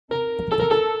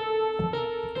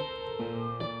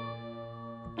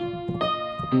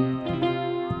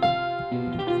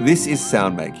This is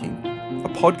Soundmaking, a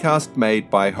podcast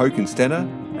made by Håkan Stenner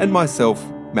and myself,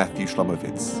 Matthew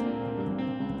Schlomowitz.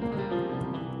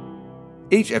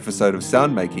 Each episode of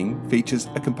Soundmaking features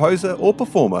a composer or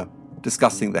performer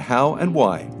discussing the how and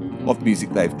why of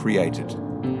music they've created.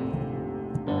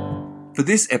 For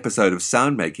this episode of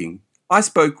Soundmaking, I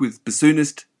spoke with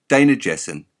bassoonist Dana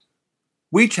Jessen.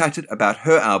 We chatted about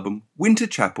her album Winter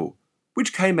Chapel,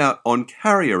 which came out on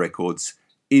Carrier Records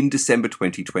in December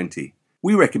 2020.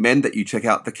 We recommend that you check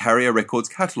out the Carrier Records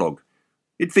catalogue.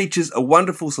 It features a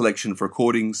wonderful selection of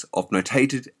recordings of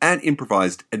notated and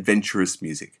improvised adventurous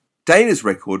music. Dana's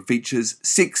record features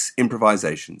 6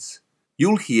 improvisations.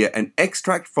 You'll hear an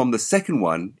extract from the second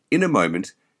one in a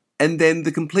moment, and then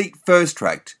the complete first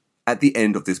track at the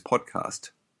end of this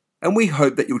podcast. And we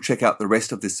hope that you'll check out the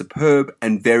rest of this superb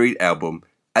and varied album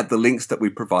at the links that we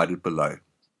provided below.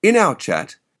 In our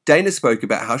chat, Dana spoke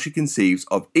about how she conceives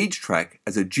of each track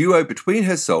as a duo between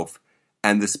herself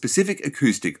and the specific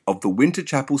acoustic of the Winter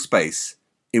Chapel space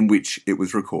in which it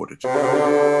was recorded.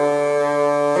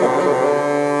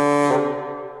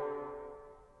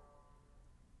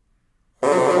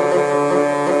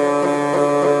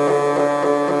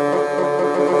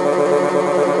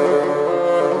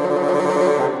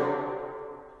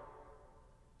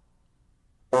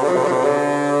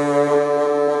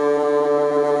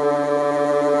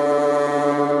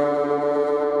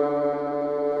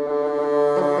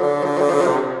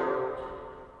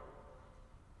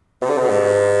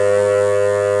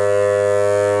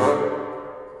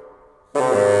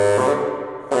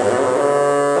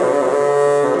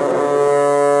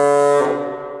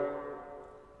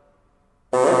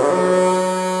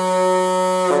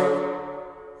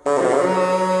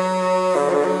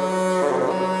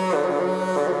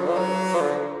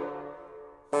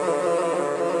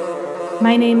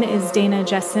 My name is Dana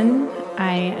Jessen.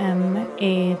 I am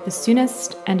a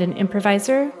bassoonist and an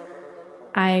improviser.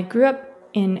 I grew up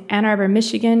in Ann Arbor,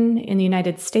 Michigan in the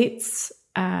United States,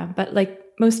 but like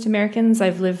most Americans,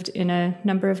 I've lived in a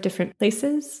number of different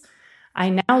places.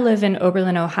 I now live in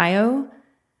Oberlin, Ohio.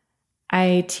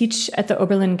 I teach at the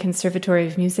Oberlin Conservatory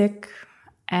of Music,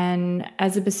 and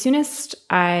as a bassoonist,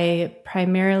 I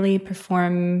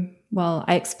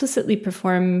explicitly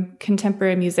perform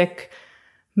contemporary music,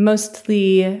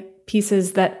 mostly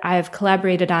pieces that I've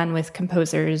collaborated on with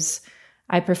composers.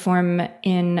 I perform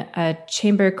in a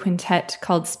chamber quintet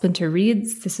called Splinter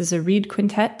Reeds. This is a reed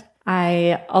quintet.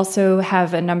 I also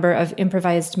have a number of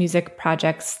improvised music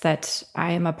projects that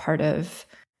I am a part of.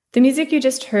 The music you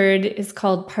just heard is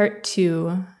called Part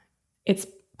 2. It's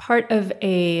part of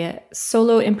a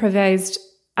solo improvised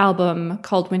album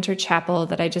called Winter Chapel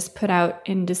that I just put out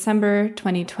in December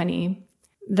 2020.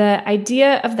 The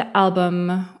idea of the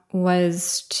album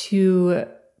was to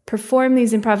perform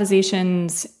these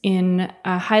improvisations in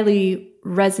a highly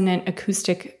resonant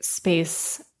acoustic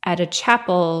space at a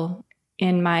chapel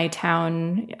in my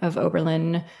town of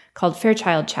Oberlin called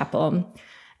Fairchild Chapel.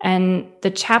 And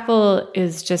the chapel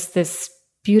is just this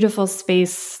beautiful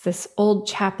space, this old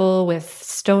chapel with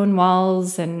stone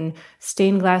walls and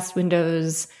stained glass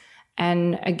windows.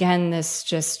 And again, this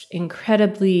just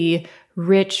incredibly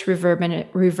rich,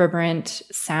 reverberant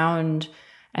sound.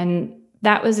 And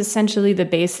that was essentially the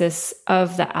basis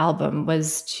of the album,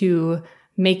 was to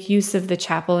make use of the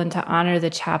chapel and to honor the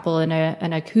chapel in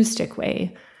an acoustic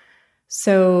way.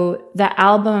 So the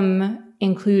album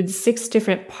includes 6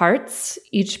 different parts.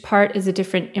 Each part is a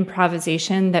different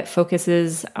improvisation that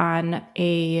focuses on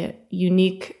a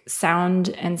unique sound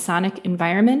and sonic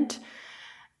environment.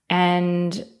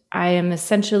 And I am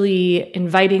essentially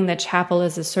inviting the chapel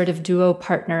as a sort of duo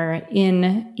partner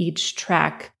in each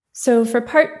track. So for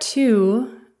part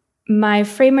 2, my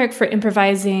framework for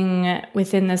improvising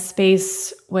within the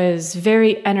space was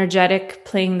very energetic,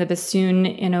 playing the bassoon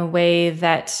in a way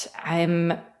that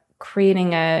I'm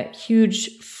creating a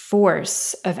huge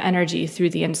force of energy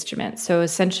through the instrument. So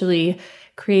essentially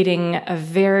creating a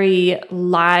very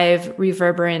live,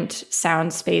 reverberant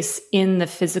sound space in the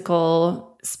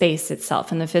physical space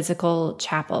itself, in the physical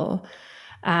chapel.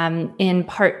 In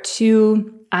part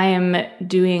 2, I am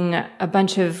doing a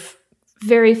bunch of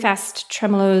very fast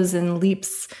tremolos and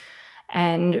leaps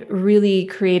and really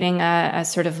creating a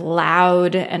sort of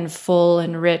loud and full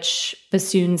and rich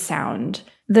bassoon sound.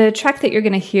 The track that you're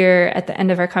going to hear at the end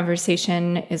of our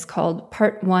conversation is called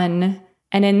Part 1.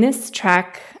 And in this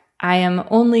track, I am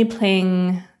only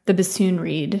playing the bassoon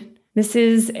reed. This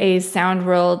is a sound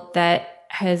world that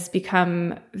has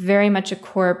become very much a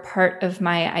core part of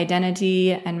my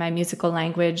identity and my musical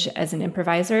language as an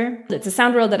improviser. It's a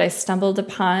sound world that I stumbled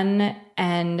upon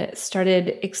and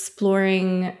started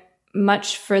exploring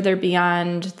much further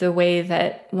beyond the way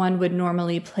that one would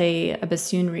normally play a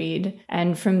bassoon reed.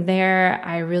 And from there,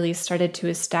 I really started to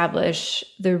establish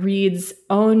the reed's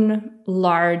own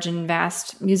large and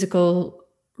vast musical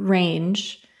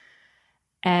range.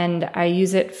 And I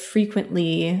use it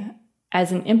frequently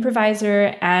as an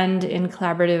improviser and in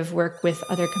collaborative work with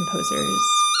other composers.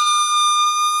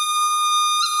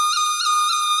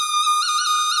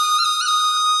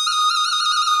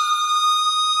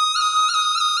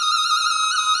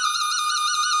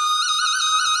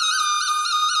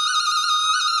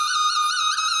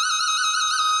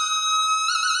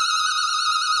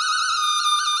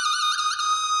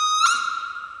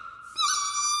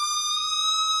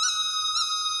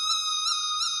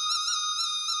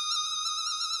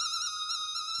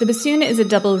 The bassoon is a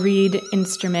double reed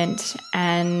instrument,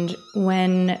 and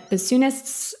when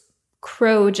bassoonists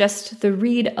crow just the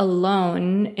reed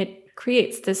alone, it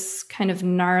creates this kind of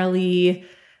gnarly,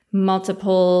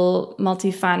 multiphonic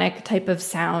type of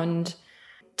sound.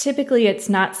 Typically, it's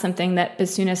not something that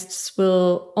bassoonists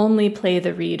will only play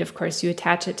the reed. Of course, you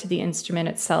attach it to the instrument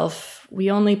itself. We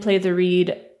only play the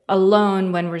reed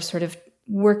alone when we're sort of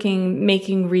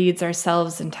making reeds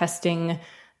ourselves and testing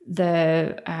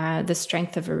the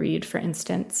strength of a reed, for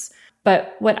instance.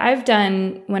 But what I've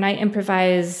done when I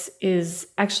improvise is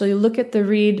actually look at the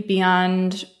reed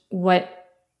beyond what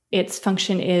its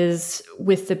function is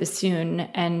with the bassoon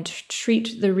and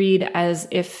treat the reed as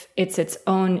if it's its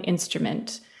own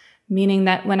instrument, meaning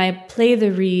that when I play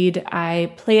the reed,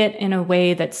 I play it in a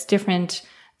way that's different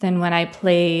than when I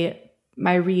play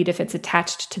my reed if it's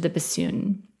attached to the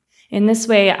bassoon. In this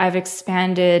way, I've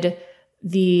expanded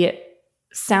the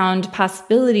sound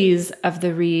possibilities of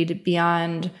the reed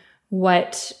beyond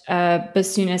what a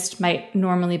bassoonist might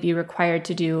normally be required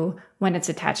to do when it's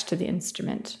attached to the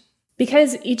instrument.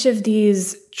 Because each of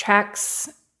these tracks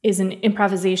is an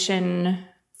improvisation,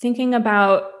 thinking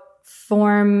about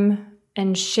form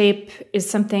and shape is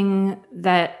something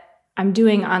that I'm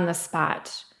doing on the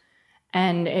spot.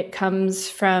 And it comes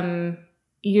from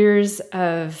years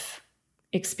of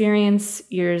experience,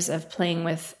 years of playing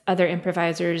with other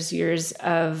improvisers, years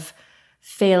of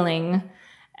failing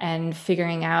and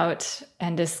figuring out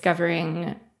and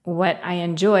discovering what I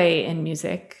enjoy in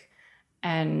music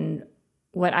and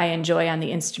what I enjoy on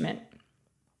the instrument.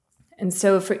 And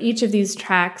so for each of these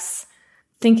tracks,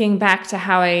 thinking back to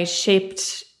how I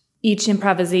shaped each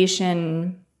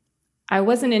improvisation, I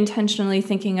wasn't intentionally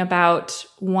thinking about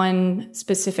one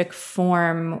specific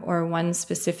form or one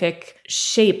specific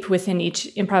shape within each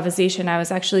improvisation. I was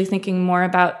actually thinking more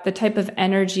about the type of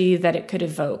energy that it could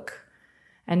evoke.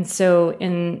 And so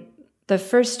in the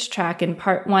first track, in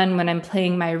part one, when I'm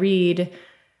playing my reed,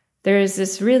 there is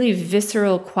this really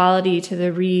visceral quality to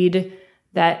the reed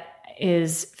that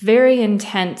is very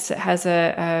intense. It has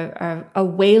a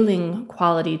wailing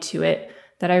quality to it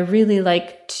that I really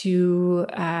like to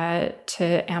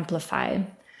amplify.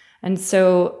 And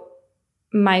so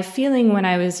my feeling when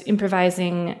I was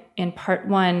improvising in part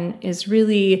one is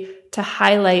really to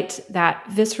highlight that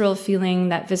visceral feeling,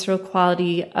 that visceral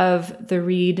quality of the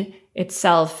reed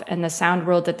itself and the sound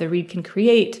world that the reed can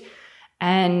create,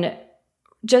 and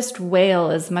just wail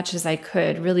as much as I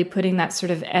could, really putting that sort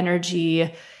of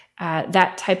energy,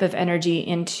 that type of energy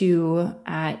into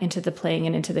the playing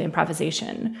and into the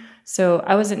improvisation. So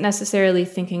I wasn't necessarily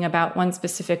thinking about one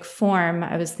specific form.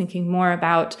 I was thinking more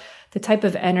about the type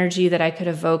of energy that I could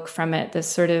evoke from it, this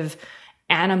sort of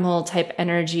animal type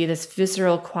energy, this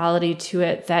visceral quality to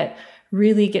it that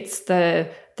really gets the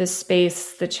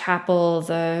space, the chapel,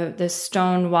 the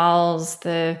stone walls,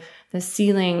 the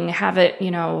ceiling, have it,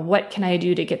 what can I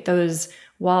do to get those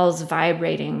walls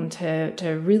vibrating,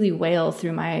 to really wail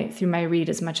through my reed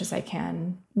as much as I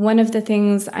can. One of the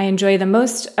things I enjoy the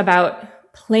most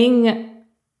about playing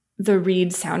the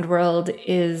reed sound world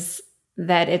is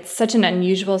that it's such an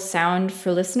unusual sound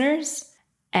for listeners,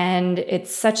 and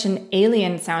it's such an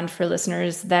alien sound for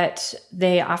listeners that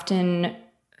they often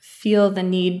feel the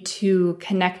need to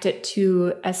connect it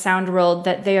to a sound world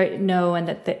that they know and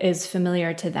that is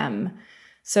familiar to them.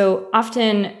 So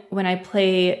often when I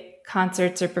play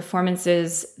concerts or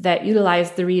performances that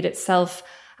utilize the reed itself,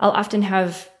 I'll often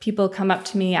have people come up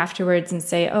to me afterwards and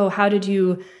say, "Oh, how did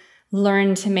you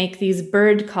learn to make these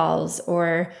bird calls?"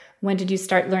 Or "When did you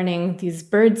start learning these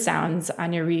bird sounds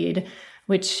on your reed?"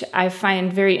 Which I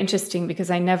find very interesting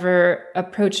because I never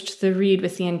approached the reed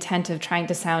with the intent of trying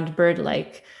to sound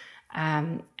bird-like.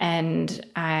 And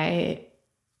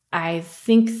I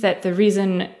think that the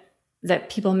reason that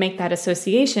people make that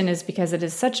association is because it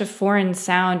is such a foreign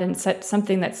sound and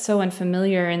something that's so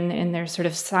unfamiliar in their sort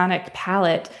of sonic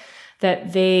palette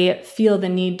that they feel the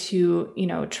need to,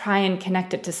 try and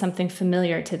connect it to something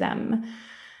familiar to them.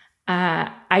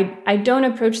 I don't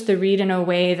approach the reed in a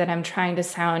way that I'm trying to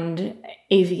sound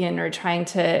avian or trying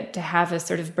to have a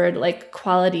sort of bird-like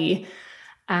quality.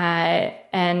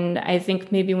 And I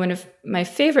think maybe one of my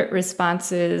favorite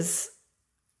responses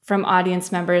from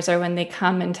audience members are when they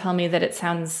come and tell me that it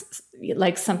sounds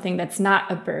like something that's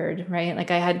not a bird, right? Like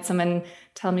I had someone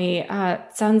tell me, it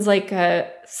sounds like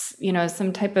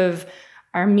some type of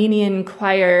Armenian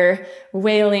choir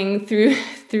wailing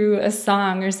through a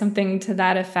song or something to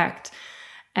that effect.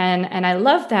 And I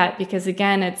love that because,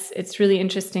 again, it's really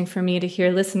interesting for me to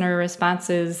hear listener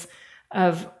responses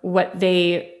of what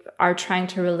they are trying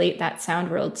to relate that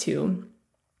sound world to.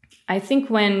 I think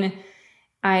when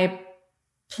I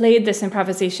played this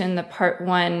improvisation, the part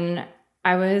one,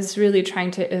 I was really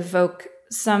trying to evoke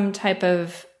some type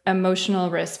of emotional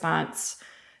response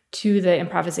to the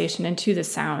improvisation and to the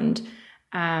sound.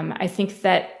 I think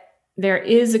that there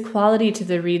is a quality to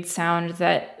the reed sound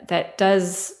that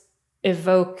does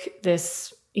evoke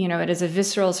this, it is a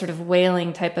visceral sort of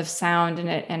wailing type of sound,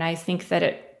 and I think that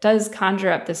it does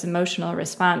conjure up this emotional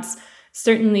response,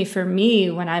 certainly for me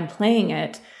when I'm playing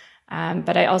it.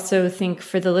 But I also think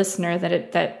for the listener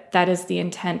that is the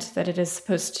intent, that it is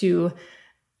supposed to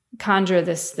conjure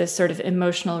this sort of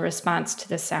emotional response to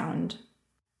the sound.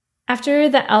 After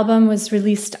the album was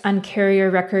released on Carrier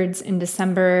Records in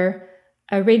December,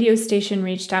 a radio station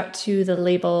reached out to the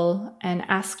label and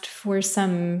asked for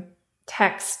some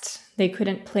text. They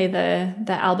couldn't play the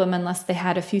album unless they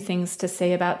had a few things to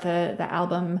say about the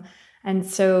album. And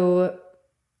so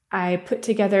I put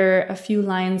together a few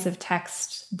lines of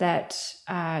text that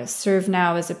serve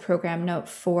now as a program note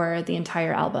for the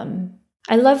entire album.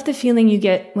 I love the feeling you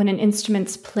get when an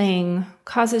instrument's playing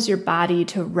causes your body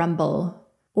to rumble,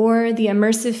 or the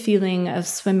immersive feeling of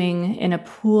swimming in a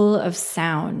pool of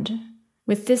sound.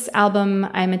 With this album,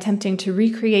 I'm attempting to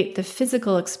recreate the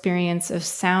physical experience of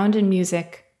sound and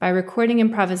music by recording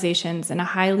improvisations in a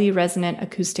highly resonant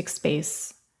acoustic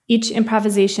space. Each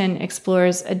improvisation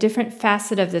explores a different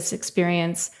facet of this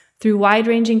experience through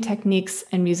wide-ranging techniques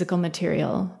and musical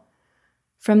material.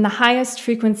 From the highest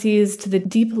frequencies to the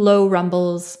deep, low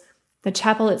rumbles, the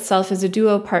chapel itself is a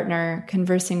duo partner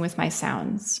conversing with my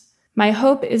sounds. My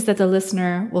hope is that the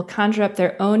listener will conjure up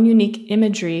their own unique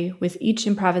imagery with each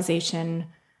improvisation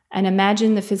and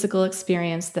imagine the physical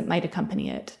experience that might accompany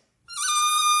it.